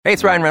Hey,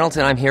 it's Ryan Reynolds,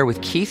 and I'm here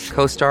with Keith,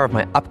 co-star of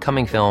my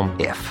upcoming film,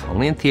 If,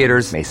 only in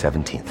theaters May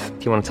 17th.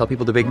 Do you want to tell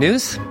people the big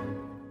news?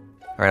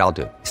 All right, I'll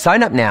do it.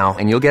 Sign up now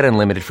and you'll get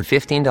unlimited for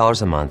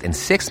 $15 a month and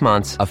 6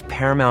 months of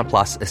Paramount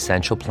Plus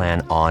Essential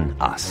Plan on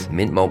us.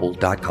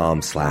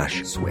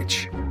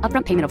 MintMobile.com/switch.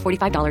 Upfront payment of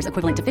 $45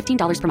 equivalent to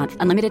 $15 per month.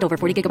 Unlimited over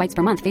 40 gigabytes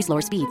per month. Face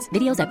lower speeds.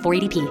 Videos at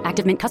 480p.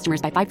 Active Mint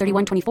customers by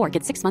 531.24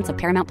 get 6 months of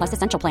Paramount Plus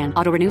Essential Plan.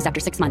 Auto renews after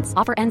 6 months.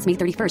 Offer ends May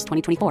 31st,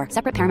 2024.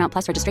 Separate Paramount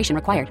Plus registration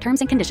required. Terms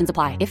and conditions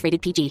apply if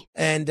rated PG.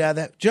 And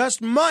that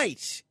just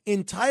might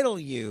entitle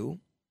you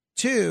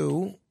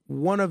to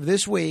one of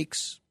this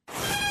week's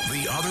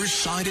The Other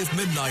Side of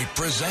Midnight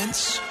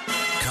presents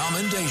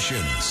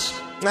Commendations.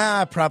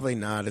 Probably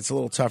not. It's a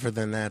little tougher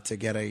than that to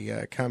get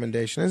a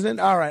commendation, isn't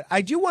it? All right.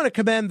 I do want to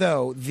commend,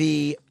 though,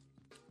 the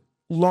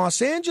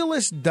Los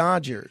Angeles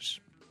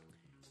Dodgers.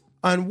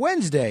 On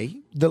Wednesday,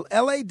 the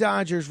L.A.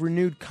 Dodgers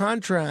renewed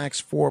contracts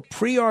for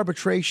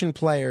pre-arbitration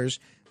players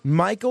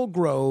Michael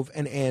Grove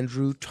and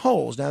Andrew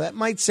Toles. Now, that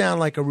might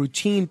sound like a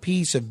routine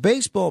piece of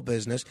baseball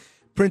business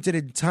printed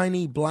in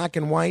tiny black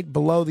and white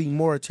below the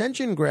more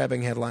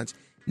attention-grabbing headlines.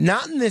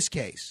 Not in this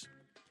case.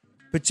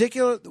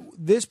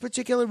 This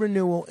particular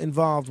renewal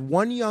involved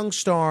one young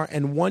star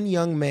and one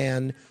young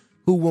man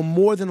who will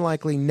more than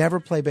likely never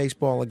play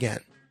baseball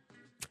again.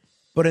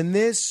 But in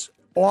this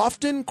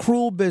often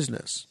cruel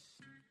business,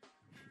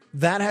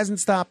 that hasn't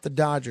stopped the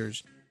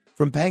Dodgers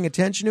from paying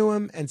attention to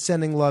him and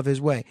sending love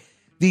his way.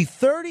 The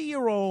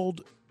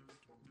 30-year-old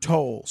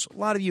Toles, a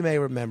lot of you may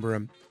remember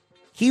him,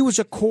 he was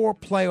a core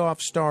playoff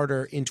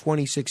starter in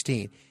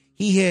 2016.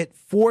 He hit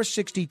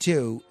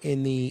 .462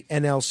 in the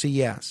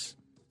NLCS.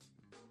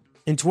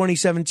 In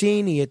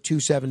 2017, he hit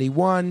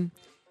 .271,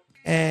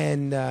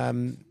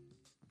 and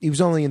he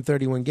was only in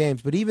 31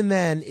 games. But even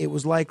then, it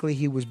was likely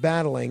he was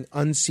battling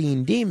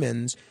unseen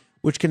demons,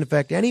 which can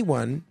affect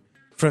anyone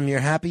from your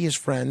happiest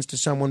friends to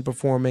someone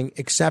performing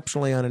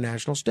exceptionally on a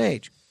national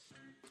stage.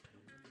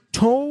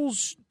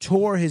 Toles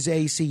tore his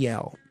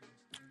ACL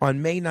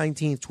on May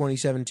 19th,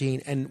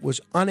 2017, and was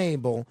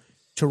unable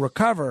to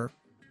recover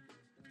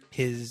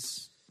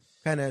his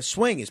kind of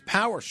swing, his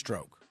power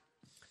stroke,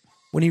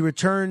 when he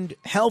returned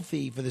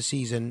healthy for the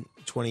season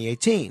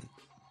 2018. At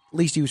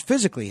least he was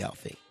physically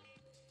healthy.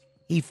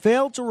 He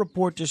failed to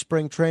report to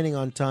spring training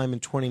on time in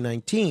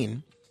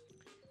 2019,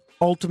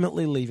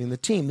 ultimately leaving the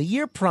team. The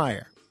year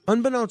prior,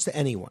 unbeknownst to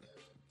anyone,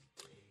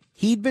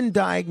 he'd been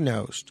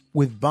diagnosed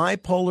with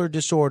bipolar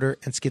disorder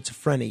and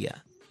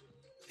schizophrenia,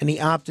 and he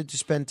opted to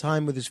spend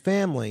time with his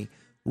family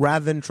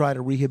rather than try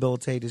to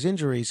rehabilitate his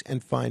injuries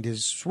and find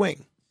his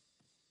swing.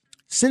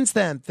 Since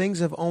then, things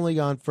have only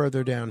gone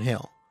further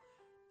downhill.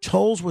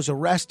 Toles was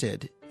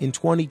arrested in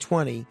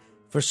 2020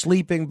 for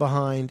sleeping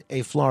behind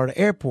a Florida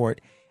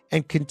airport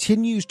and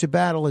continues to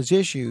battle his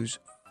issues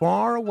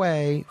far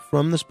away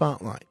from the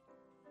spotlight.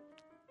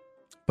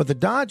 But the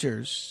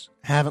Dodgers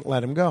haven't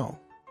let him go.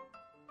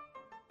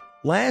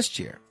 Last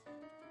year,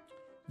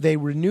 they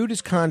renewed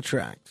his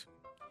contract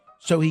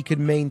so he could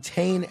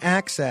maintain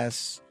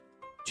access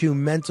to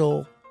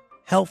mental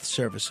health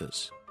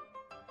services.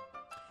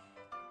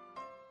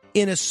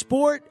 In a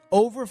sport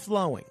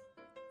overflowing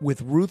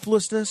with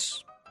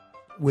ruthlessness,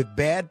 with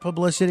bad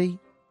publicity,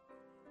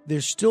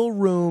 there's still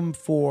room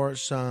for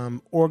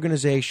some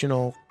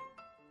organizational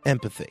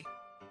empathy.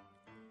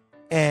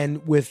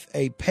 And with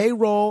a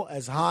payroll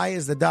as high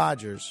as the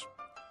Dodgers,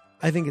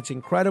 I think it's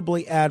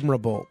incredibly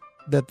admirable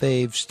that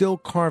they've still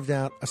carved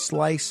out a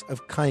slice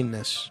of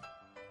kindness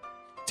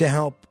to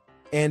help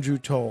Andrew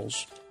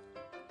Toles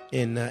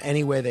in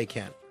any way they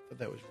can. But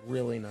that was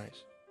really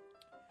nice.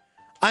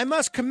 I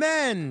must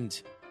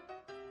commend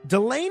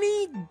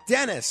Delaney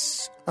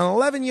Dennis, an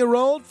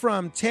 11-year-old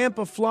from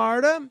Tampa,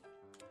 Florida.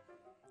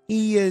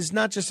 He is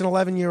not just an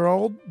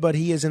 11-year-old, but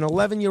he is an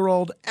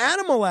 11-year-old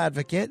animal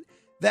advocate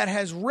that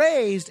has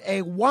raised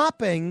a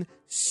whopping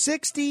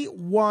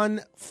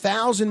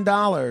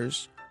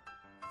 $61,000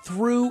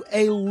 through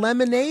a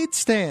lemonade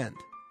stand.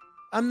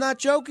 I'm not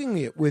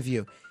joking with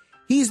you.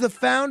 He's the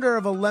founder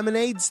of a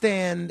lemonade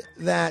stand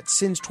that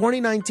since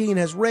 2019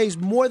 has raised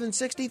more than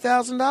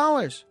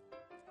 $60,000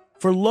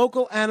 for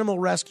local animal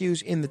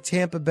rescues in the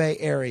Tampa Bay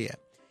area.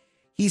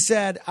 He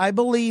said, I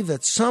believe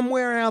that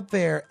somewhere out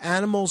there,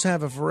 animals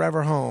have a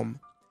forever home.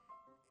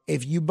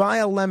 If you buy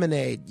a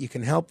lemonade, you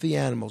can help the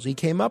animals. He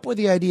came up with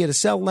the idea to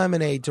sell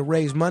lemonade to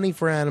raise money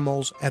for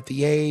animals at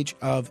the age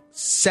of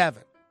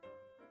 7.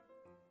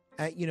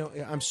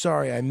 I'm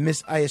sorry,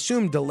 I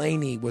assumed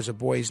Delaney was a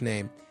boy's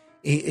name.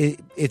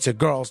 It's a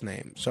girl's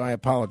name, so I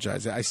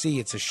apologize. I see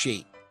it's a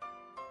she.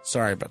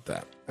 Sorry about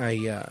that.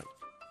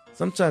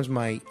 Sometimes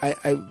I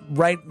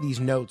write these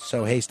notes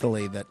so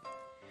hastily that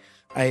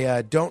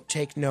I don't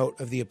take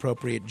note of the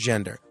appropriate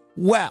gender.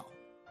 Well,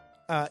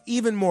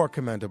 even more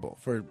commendable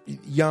for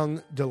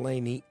young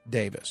Delaney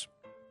Davis.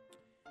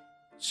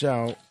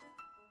 So,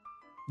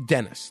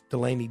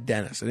 Delaney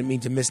Dennis. I didn't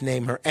mean to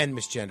misname her and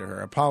misgender her.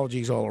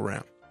 Apologies all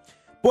around.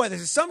 Boy, this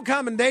is some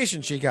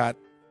commendation she got.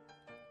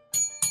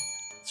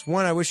 It's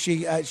one I wish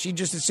she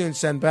just as soon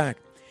send back.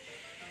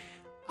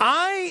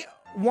 I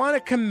want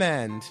to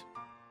commend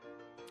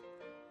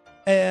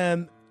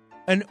An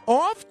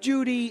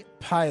off-duty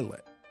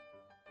pilot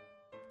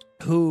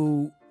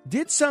who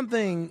did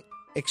something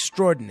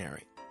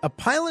extraordinary. A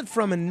pilot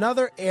from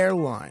another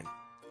airline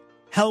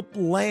helped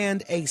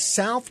land a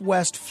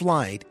Southwest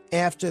flight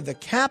after the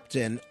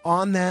captain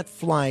on that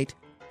flight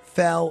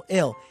fell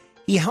ill.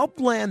 He helped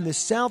land the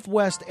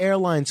Southwest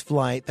Airlines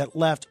flight that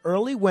left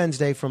early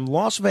Wednesday from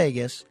Las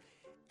Vegas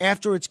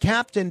after its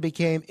captain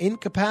became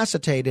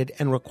incapacitated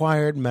and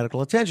required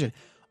medical attention.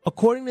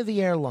 According to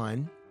the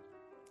airline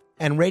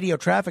and radio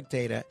traffic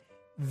data,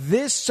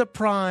 this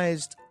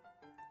surprised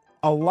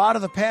a lot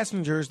of the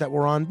passengers that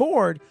were on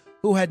board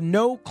who had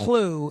no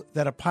clue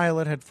that a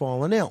pilot had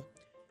fallen ill.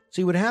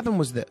 See, what happened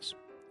was this.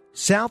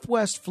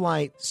 Southwest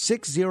Flight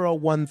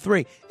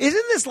 6013.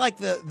 Isn't this like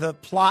the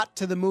plot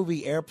to the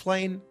movie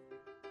Airplane?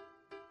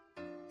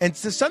 And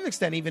to some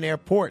extent, even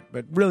Airport,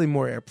 but really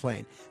more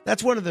Airplane.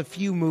 That's one of the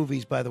few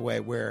movies, by the way,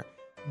 where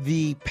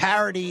the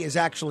parody is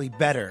actually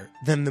better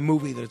than the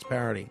movie that it's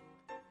parodying.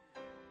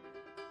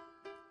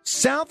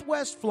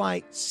 Southwest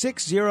Flight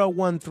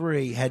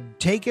 6013 had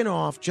taken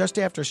off just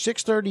after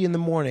 6:30 in the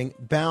morning,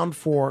 bound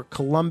for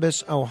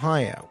Columbus,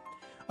 Ohio,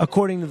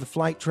 according to the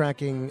flight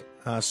tracking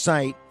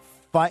site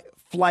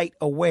Flight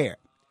Aware.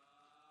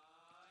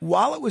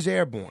 While it was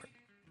airborne,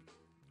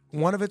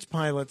 one of its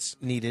pilots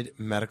needed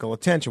medical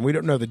attention. We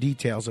don't know the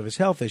details of his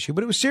health issue,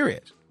 but it was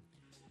serious.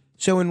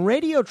 So in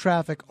radio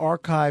traffic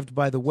archived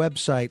by the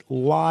website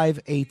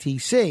Live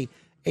ATC,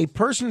 a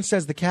person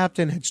says the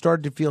captain had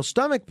started to feel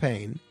stomach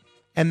pain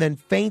and then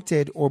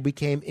fainted or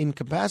became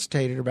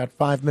incapacitated about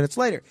 5 minutes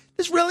later.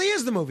 This really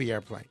is the movie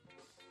Airplane.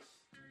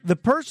 The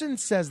person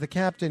says the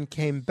captain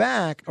came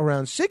back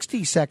around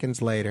 60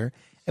 seconds later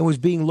and was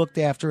being looked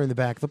after in the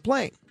back of the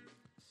plane.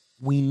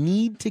 We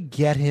need to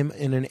get him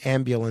in an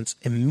ambulance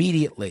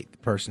immediately, the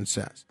person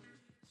says.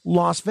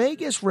 Las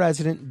Vegas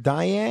resident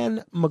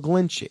Diane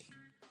McGlinchey,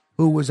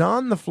 who was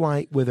on the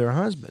flight with her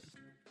husband,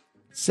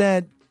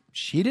 said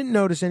she didn't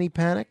notice any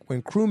panic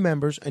when crew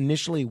members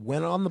initially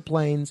went on the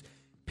plane's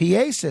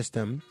PA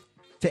system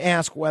to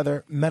ask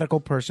whether medical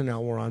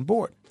personnel were on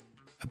board.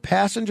 A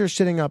passenger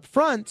sitting up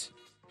front,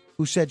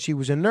 who said she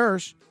was a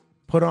nurse,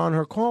 put on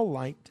her call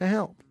light to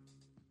help.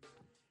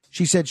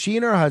 She said she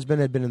and her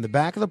husband had been in the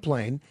back of the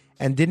plane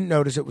and didn't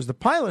notice it was the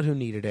pilot who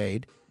needed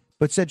aid,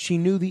 but said she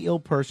knew the ill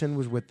person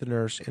was with the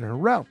nurse in her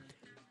row.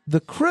 The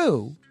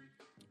crew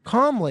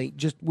calmly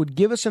just would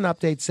give us an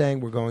update saying,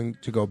 we're going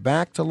to go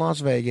back to Las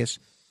Vegas.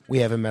 We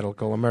have a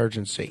medical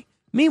emergency.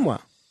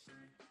 Meanwhile,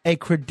 a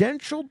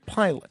credentialed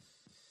pilot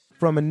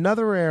from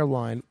another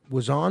airline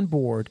was on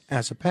board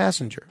as a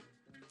passenger,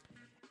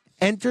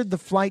 entered the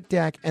flight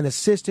deck and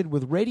assisted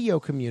with radio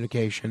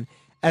communication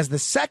as the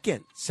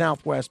second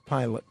Southwest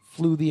pilot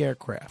flew the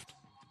aircraft.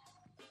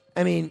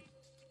 I mean,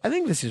 I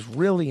think this is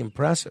really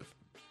impressive.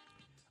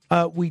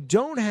 We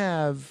don't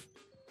have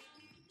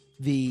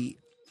the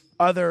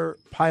other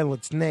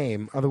pilot's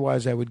name.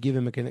 Otherwise, I would give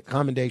him a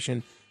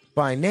commendation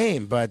by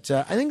name. But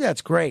I think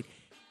that's great.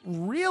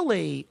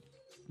 Really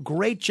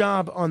great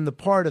job on the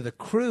part of the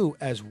crew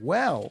as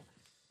well,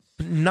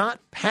 not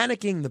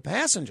panicking the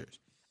passengers.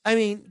 I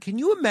mean, can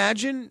you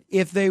imagine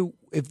if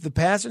the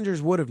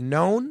passengers would have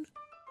known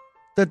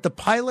that the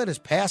pilot has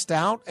passed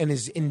out and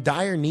is in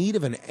dire need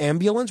of an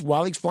ambulance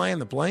while he's flying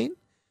the plane?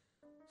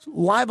 It's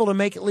liable to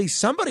make at least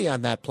somebody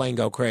on that plane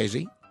go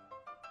crazy.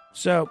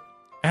 So,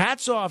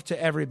 hats off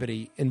to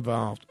everybody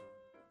involved.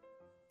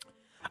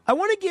 I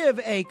want to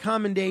give a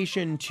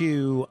commendation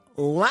to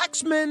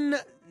Laxman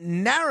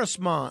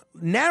Narasimhan.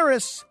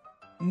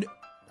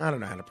 I don't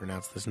know how to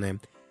pronounce this name.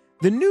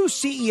 The new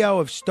CEO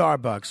of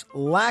Starbucks,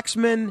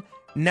 Laxman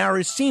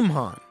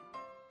Narasimhan.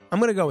 I'm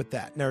going to go with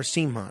that,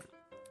 Narasimhan.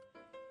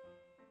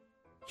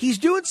 He's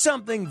doing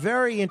something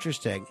very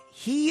interesting.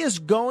 He is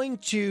going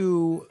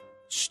to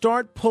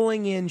start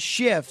pulling in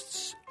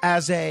shifts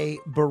as a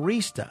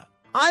barista.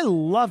 I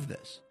love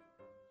this.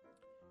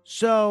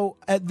 So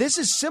this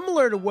is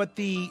similar to what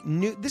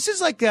this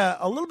is like a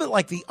little bit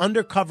like the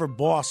undercover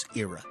boss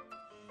era.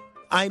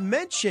 I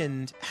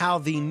mentioned how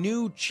the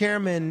new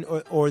chairman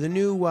or the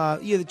new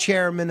the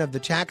chairman of the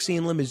Taxi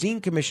and Limousine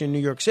Commission in New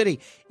York City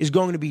is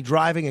going to be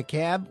driving a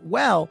cab.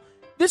 Well,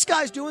 this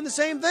guy's doing the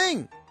same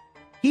thing.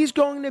 He's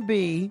going to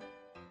be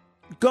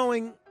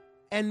going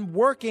and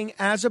working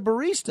as a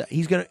barista.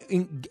 He's going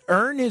to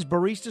earn his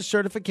barista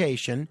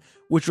certification,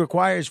 which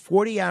requires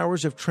 40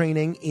 hours of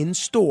training in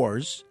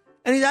stores,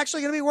 and he's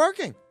actually going to be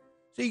working.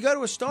 So you go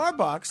to a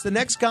Starbucks, the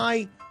next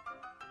guy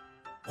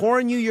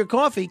pouring you your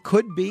coffee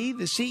could be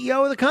the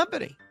CEO of the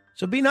company.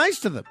 So be nice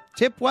to them.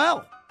 Tip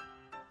well.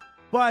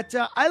 But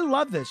I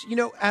love this. You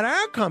know, at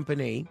our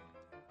company,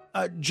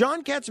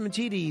 John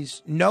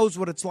Katsimatidis knows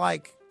what it's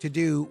like to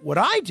do what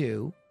I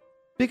do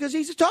because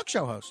he's a talk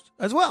show host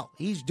as well.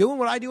 He's doing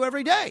what I do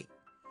every day.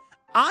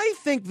 I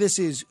think this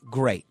is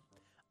great.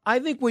 I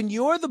think when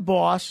you're the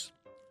boss,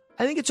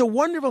 I think it's a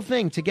wonderful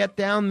thing to get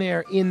down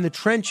there in the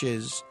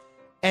trenches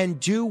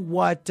and do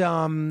what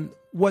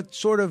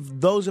sort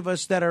of those of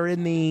us that are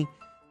in the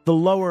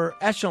lower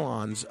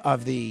echelons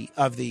of the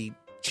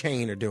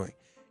chain are doing.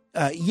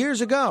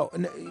 years ago,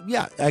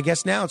 I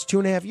guess now it's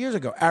 2.5 years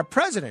ago, our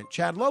president,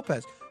 Chad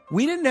Lopez,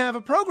 we didn't have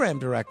a program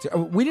director.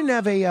 We didn't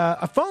have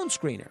a phone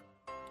screener.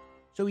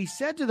 So he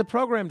said to the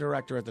program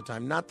director at the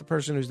time, not the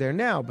person who's there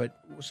now, but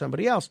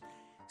somebody else,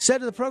 said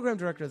to the program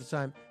director at the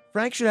time,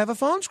 Frank should have a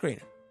phone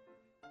screener.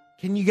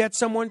 Can you get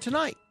someone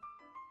tonight?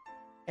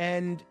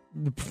 And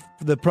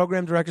the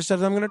program director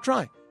says, I'm going to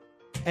try.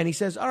 And he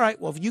says, all right,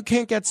 well, if you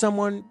can't get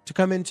someone to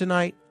come in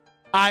tonight,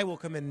 I will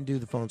come in and do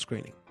the phone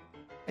screening.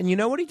 And you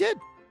know what he did?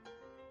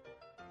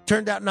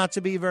 Turned out not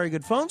to be a very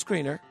good phone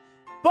screener,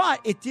 but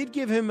it did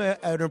give him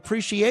an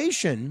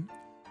appreciation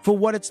for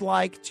what it's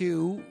like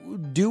to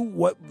do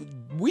what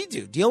we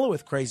do, deal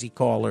with crazy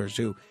callers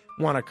who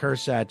want to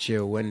curse at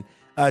you and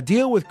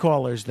deal with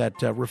callers that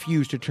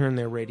refuse to turn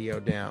their radio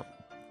down.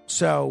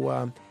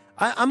 So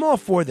I'm all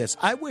for this.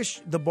 I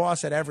wish the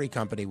boss at every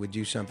company would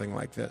do something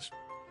like this.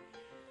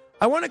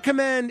 I want to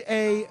commend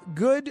a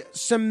good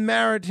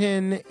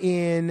Samaritan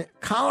in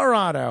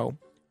Colorado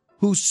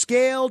who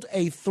scaled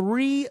a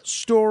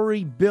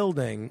 3-story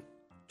building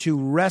to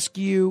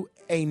rescue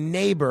a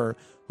neighbor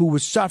who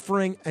was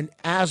suffering an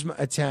asthma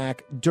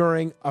attack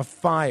during a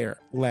fire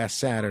last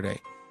Saturday.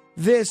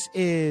 This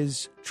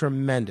is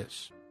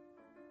tremendous.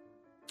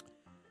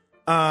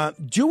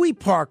 Dewey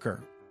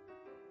Parker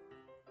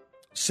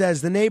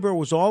says the neighbor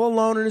was all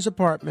alone in his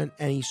apartment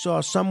and he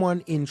saw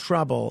someone in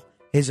trouble.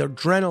 His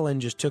adrenaline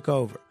just took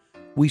over.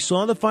 We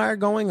saw the fire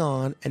going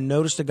on and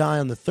noticed a guy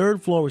on the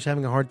 3rd floor was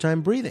having a hard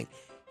time breathing.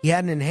 He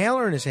had an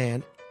inhaler in his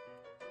hand,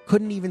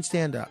 couldn't even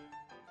stand up.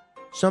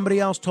 Somebody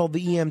else told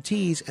the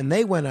EMTs and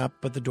they went up,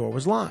 but the door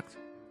was locked.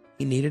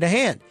 He needed a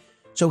hand.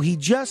 So he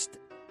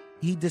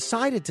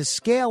decided to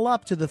scale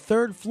up to the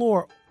 3rd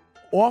floor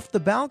off the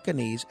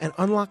balconies and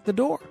unlock the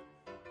door.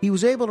 He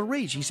was able to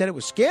reach. He said it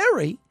was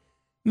scary.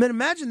 I mean,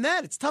 imagine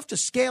that. It's tough to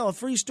scale a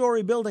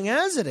 3-story building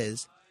as it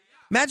is.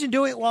 Imagine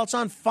doing it while it's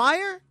on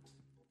fire.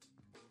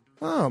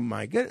 Oh,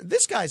 my goodness.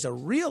 This guy's a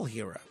real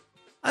hero.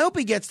 I hope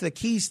he gets the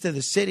keys to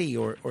the city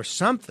or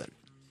something.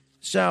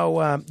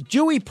 So,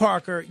 Dewey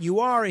Parker, you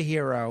are a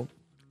hero,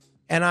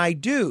 and I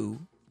do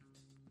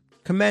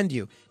commend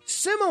you.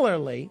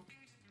 Similarly,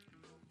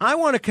 I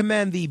want to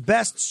commend the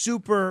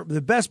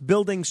best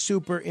building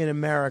super in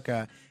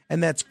America,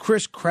 and that's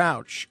Chris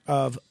Crouch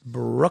of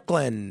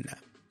Brooklyn.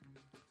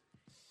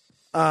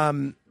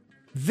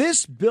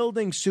 This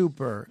building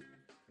super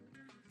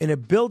in a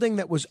building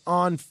that was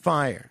on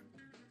fire,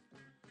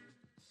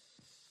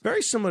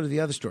 very similar to the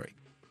other story.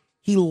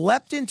 He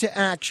leapt into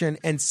action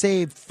and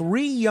saved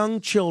 3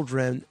 young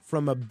children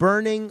from a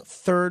burning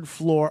 3rd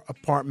floor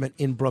apartment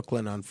in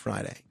Brooklyn on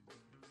Friday.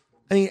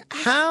 I mean,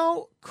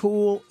 how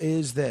cool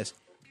is this?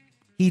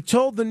 He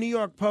told the New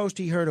York Post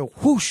he heard a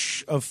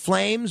whoosh of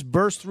flames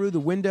burst through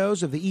the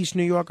windows of the East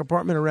New York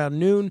apartment around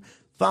noon,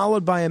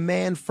 followed by a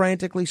man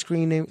frantically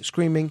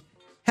screaming,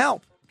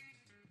 help.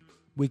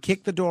 We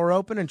kicked the door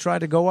open and tried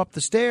to go up the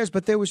stairs,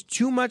 but there was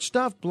too much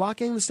stuff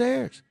blocking the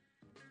stairs.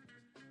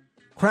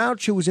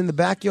 Crouch, who was in the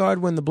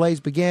backyard when the blaze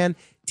began,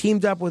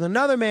 teamed up with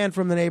another man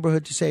from the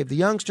neighborhood to save the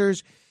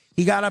youngsters.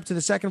 He got up to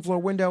the 2nd floor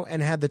window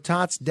and had the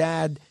Tots'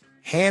 dad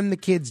hand the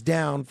kids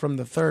down from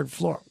the 3rd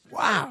floor.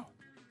 Wow.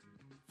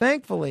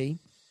 Thankfully,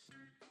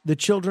 the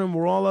children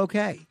were all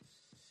okay.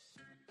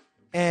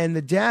 And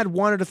the dad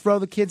wanted to throw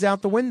the kids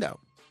out the window.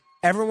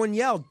 Everyone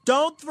yelled,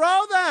 don't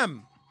throw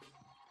them!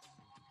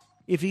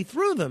 If he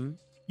threw them,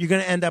 you're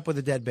going to end up with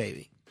a dead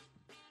baby.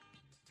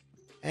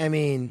 I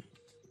mean,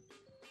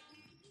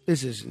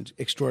 this is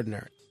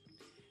extraordinary.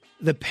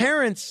 The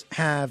parents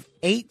have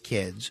 8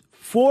 kids.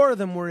 4 of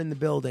them were in the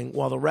building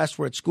while the rest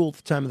were at school at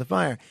the time of the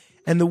fire.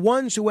 And the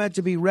ones who had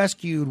to be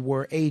rescued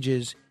were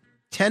ages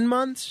 10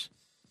 months,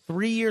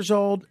 3 years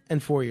old,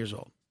 and 4 years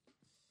old.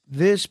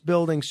 This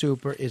building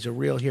super is a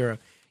real hero.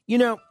 You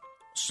know,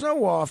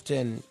 so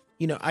often,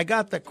 I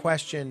got the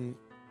question,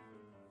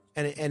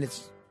 and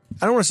it's,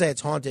 I don't want to say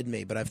it's haunted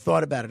me, but I've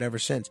thought about it ever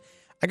since.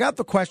 I got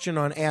the question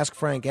on Ask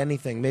Frank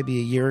Anything maybe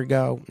a year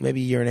ago,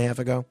 maybe a year and a half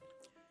ago.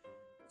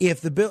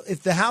 If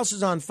the house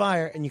is on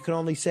fire and you can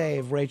only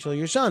save Rachel,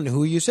 your son,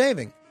 who are you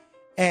saving?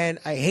 And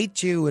I hate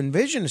to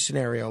envision a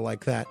scenario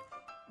like that,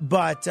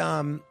 but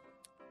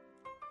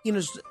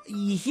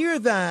you hear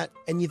that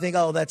and you think,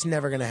 oh, that's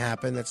never going to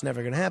happen. That's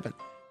never going to happen.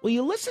 Well,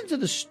 you listen to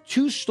the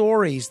 2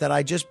 stories that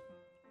I just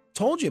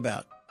told you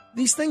about.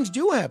 These things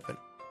do happen,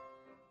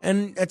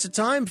 and it's a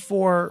time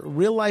for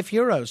real life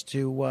heroes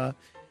to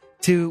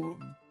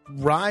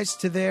rise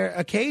to their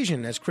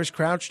occasion, as Chris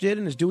Crouch did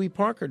and as Dewey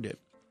Parker did.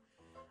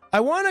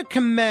 I want to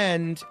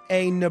commend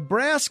a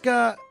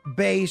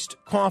Nebraska-based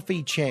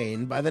coffee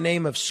chain by the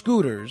name of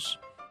Scooters,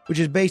 which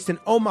is based in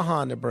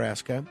Omaha,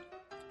 Nebraska.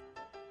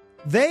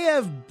 They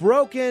have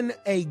broken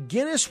a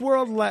Guinness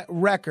World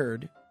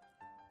Record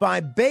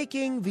by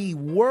baking the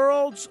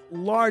world's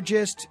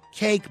largest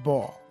cake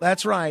ball.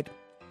 That's right.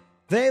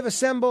 They have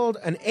assembled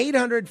an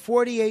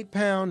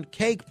 848-pound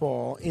cake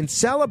ball in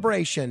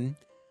celebration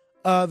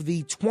of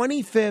the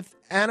 25th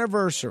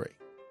anniversary.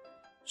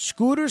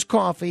 Scooters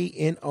Coffee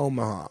in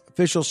Omaha.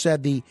 Officials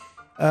said the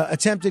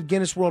attempted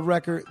Guinness World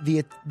Record.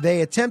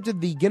 They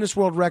attempted the Guinness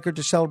World Record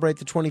to celebrate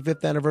the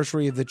 25th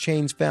anniversary of the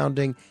chain's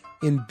founding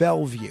in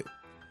Bellevue.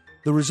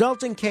 The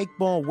resulting cake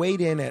ball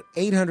weighed in at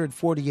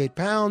 848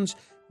 pounds,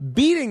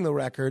 beating the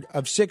record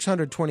of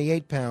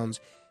 628 pounds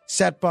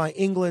set by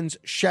England's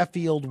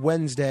Sheffield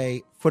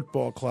Wednesday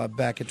Football Club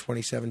back in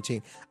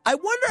 2017. I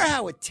wonder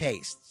how it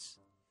tastes.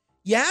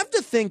 You have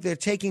to think they're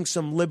taking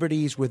some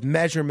liberties with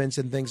measurements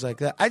and things like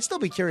that. I'd still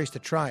be curious to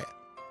try it.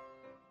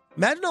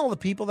 Imagine all the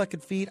people that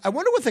could feed. I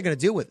wonder what they're going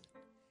to do with it.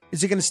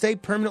 Is it going to stay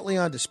permanently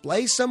on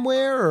display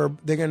somewhere, or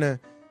they're going to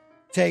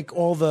take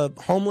all the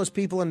homeless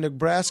people in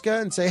Nebraska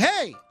and say,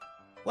 hey,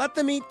 let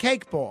them eat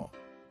cake ball?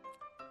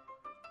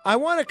 I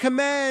want to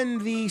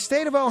commend the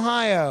state of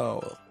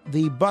Ohio,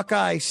 the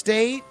Buckeye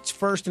State,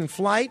 first in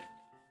flight.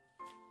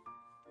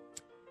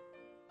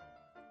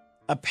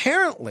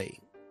 Apparently,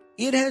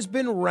 it has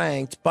been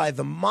ranked by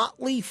the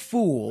Motley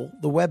Fool,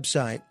 the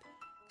website,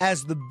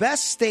 as the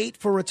best state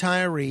for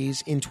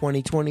retirees in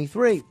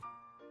 2023.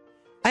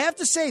 I have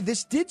to say,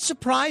 this did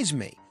surprise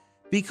me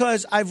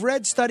because I've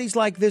read studies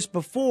like this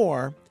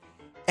before,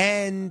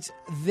 and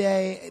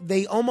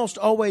they almost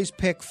always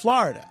pick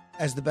Florida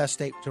as the best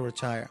state to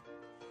retire.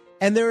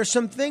 And there are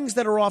some things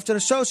that are often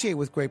associated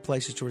with great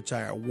places to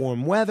retire.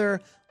 Warm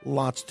weather,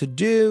 lots to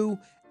do,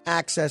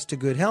 access to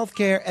good health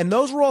care, and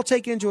those were all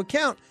taken into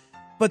account.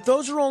 But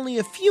those are only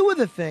a few of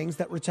the things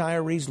that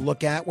retirees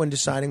look at when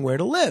deciding where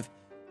to live.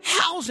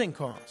 Housing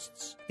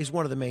costs is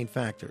one of the main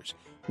factors,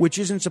 which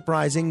isn't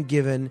surprising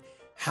given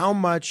how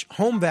much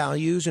home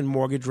values and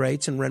mortgage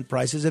rates and rent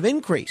prices have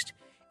increased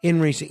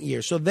in recent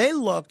years. So they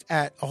looked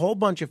at a whole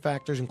bunch of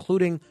factors,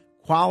 including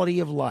quality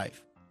of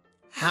life,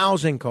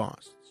 housing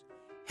costs,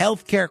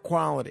 healthcare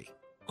quality,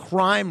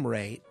 crime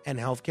rate, and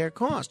healthcare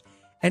cost.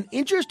 And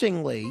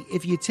interestingly,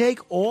 if you take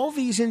all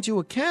these into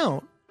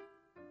account,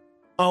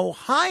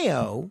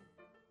 Ohio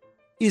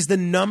is the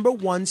number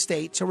one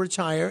state to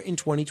retire in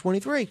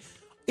 2023.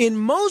 In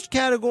most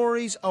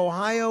categories,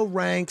 Ohio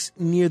ranks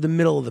near the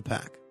middle of the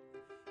pack.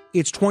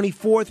 It's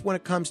 24th when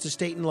it comes to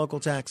state and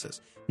local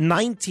taxes,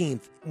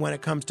 19th when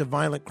it comes to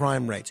violent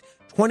crime rates,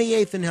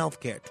 28th in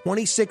healthcare,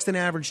 26th in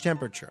average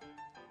temperature.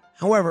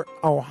 However,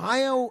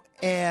 Ohio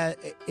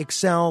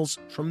excels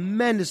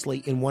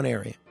tremendously in one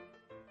area.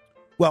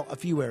 Well, a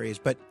few areas,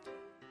 but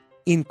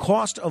in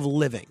cost of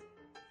living.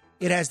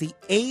 It has the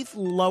 8th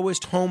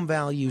lowest home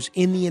values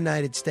in the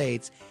United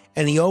States,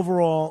 and the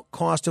overall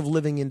cost of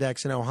living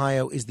index in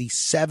Ohio is the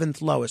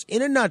 7th lowest.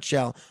 In a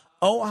nutshell,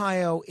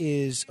 Ohio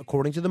is,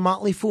 according to the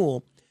Motley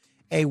Fool,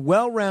 a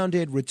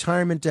well-rounded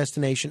retirement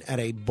destination at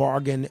a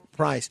bargain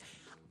price.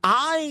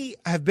 I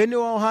have been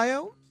to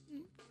Ohio,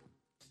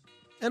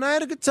 and I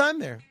had a good time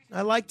there.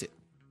 I liked it.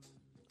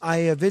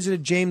 I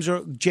visited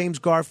James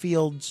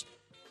Garfield's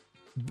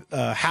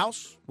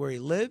house where he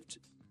lived,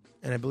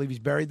 and I believe he's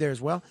buried there as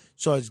well.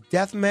 Saw his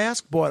death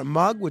mask, bought a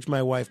mug, which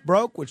my wife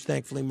broke, which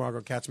thankfully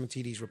Margot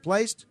Katzmatidis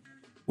replaced,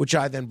 which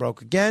I then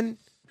broke again,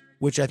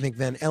 which I think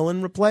then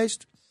Ellen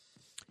replaced.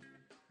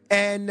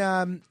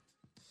 And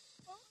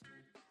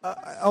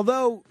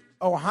although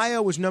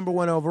Ohio was number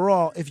one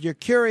overall, if you're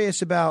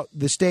curious about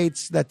the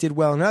states that did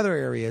well in other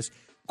areas,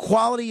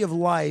 quality of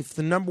life,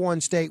 the number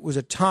one state was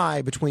a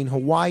tie between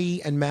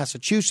Hawaii and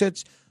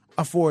Massachusetts.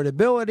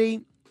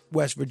 Affordability,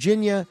 West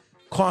Virginia.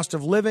 Cost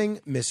of living,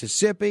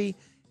 Mississippi.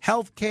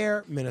 Health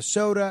care,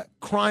 Minnesota.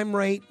 Crime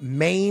rate,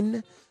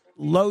 Maine.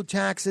 Low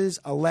taxes,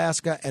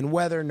 Alaska. And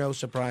weather, no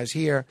surprise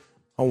here,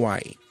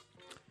 Hawaii.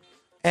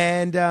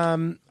 And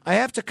I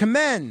have to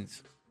commend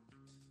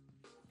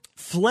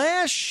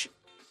Flash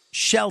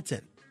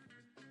Shelton.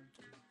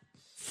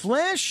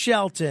 Flash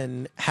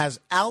Shelton has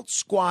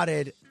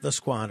out-squatted the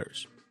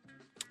squatters.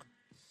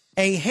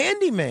 A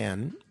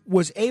handyman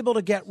was able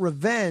to get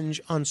revenge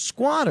on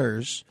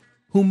squatters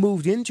who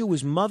moved into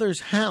his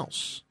mother's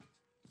house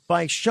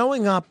by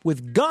showing up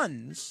with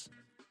guns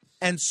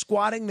and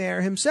squatting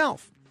there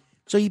himself.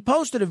 So he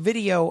posted a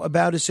video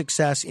about his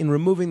success in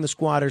removing the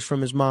squatters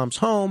from his mom's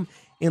home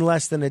in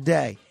less than a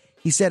day.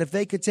 He said, if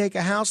they could take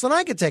a house, then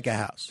I could take a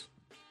house.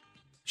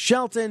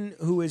 Shelton,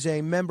 who is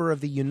a member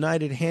of the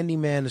United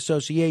Handyman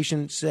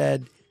Association,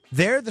 said,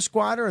 they're the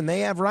squatter and they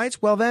have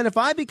rights. Well, then if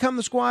I become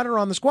the squatter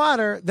on the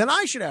squatter, then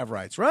I should have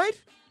rights, right?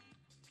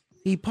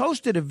 He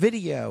posted a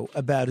video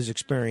about his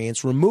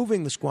experience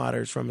removing the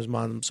squatters from his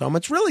mom's home.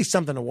 It's really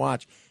something to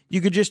watch.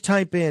 You could just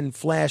type in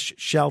Flash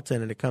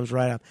Shelton and it comes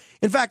right up.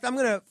 In fact, I'm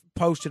going to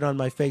post it on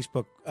my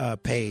Facebook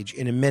page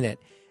in a minute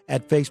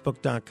at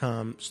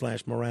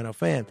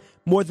facebook.com/MoranoFan.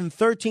 More than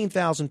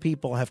 13,000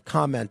 people have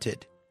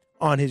commented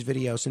on his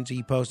video since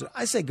he posted.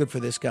 I say good for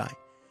this guy.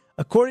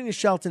 According to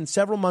Shelton,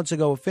 several months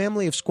ago, a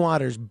family of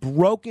squatters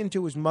broke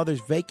into his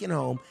mother's vacant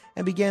home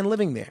and began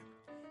living there.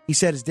 He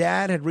said his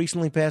dad had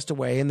recently passed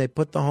away and they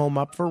put the home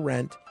up for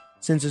rent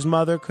since his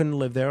mother couldn't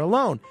live there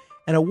alone.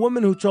 And a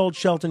woman who told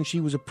Shelton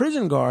she was a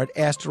prison guard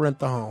asked to rent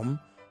the home,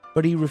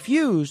 but he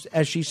refused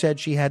as she said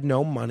she had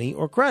no money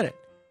or credit.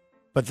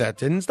 But that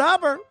didn't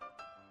stop her.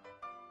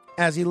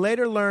 As he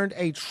later learned,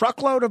 a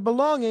truckload of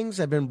belongings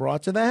had been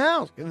brought to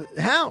the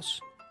house.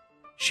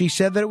 She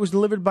said that it was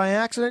delivered by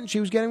accident and she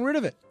was getting rid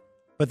of it.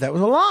 But that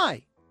was a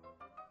lie.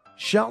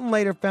 Shelton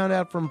later found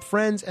out from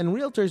friends and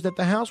realtors that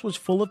the house was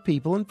full of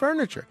people and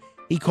furniture.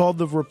 He called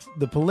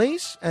the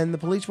police, and the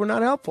police were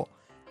not helpful.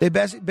 They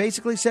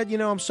basically said,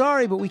 I'm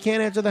sorry, but we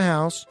can't enter the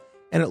house,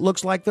 and it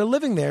looks like they're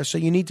living there, so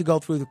you need to go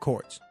through the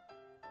courts.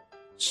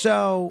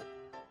 So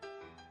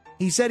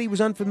he said he was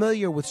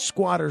unfamiliar with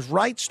squatters'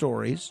 rights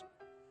stories,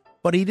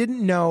 but he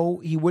didn't know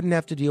he wouldn't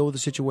have to deal with the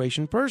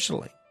situation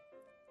personally.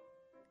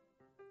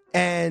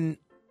 And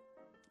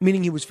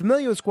meaning he was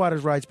familiar with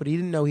squatters' rights, but he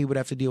didn't know he would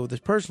have to deal with this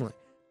personally.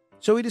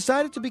 So he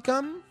decided to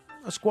become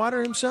a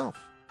squatter himself.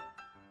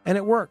 And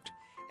it worked.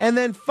 And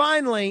then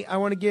finally, I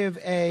want to give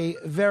a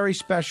very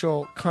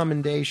special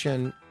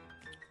commendation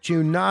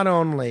to not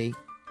only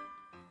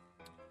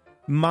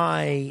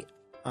my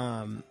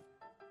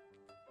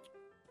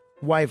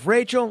wife,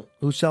 Rachel,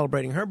 who's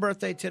celebrating her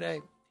birthday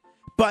today,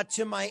 but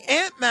to my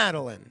Aunt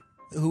Madeline,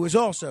 who is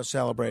also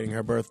celebrating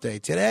her birthday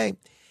today.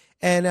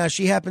 And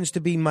she happens to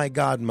be my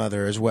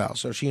godmother as well.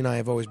 So she and I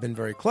have always been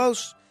very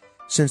close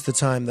since the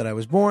time that I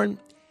was born.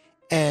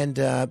 And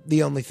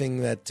the only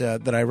thing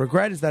that I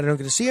regret is that I don't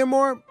get to see her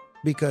more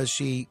because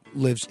she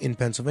lives in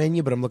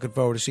Pennsylvania. But I'm looking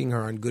forward to seeing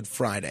her on Good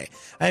Friday.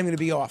 I am going to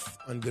be off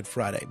on Good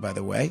Friday, by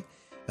the way,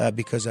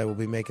 because I will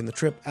be making the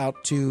trip out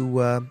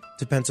to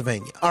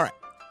Pennsylvania. All right.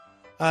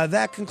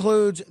 That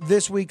concludes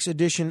this week's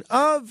edition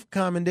of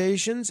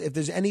Commendations. If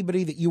there's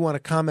anybody that you want to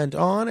comment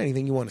on,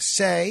 anything you want to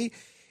say,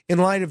 in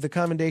light of the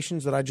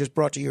commendations that I just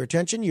brought to your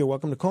attention, you're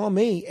welcome to call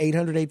me,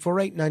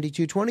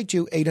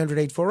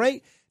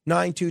 800-848-9222,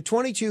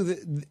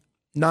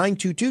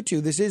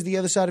 800-848-9222. This is The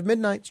Other Side of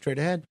Midnight. Straight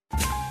ahead.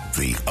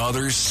 The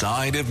Other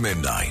Side of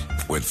Midnight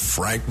with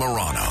Frank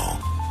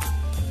Morano.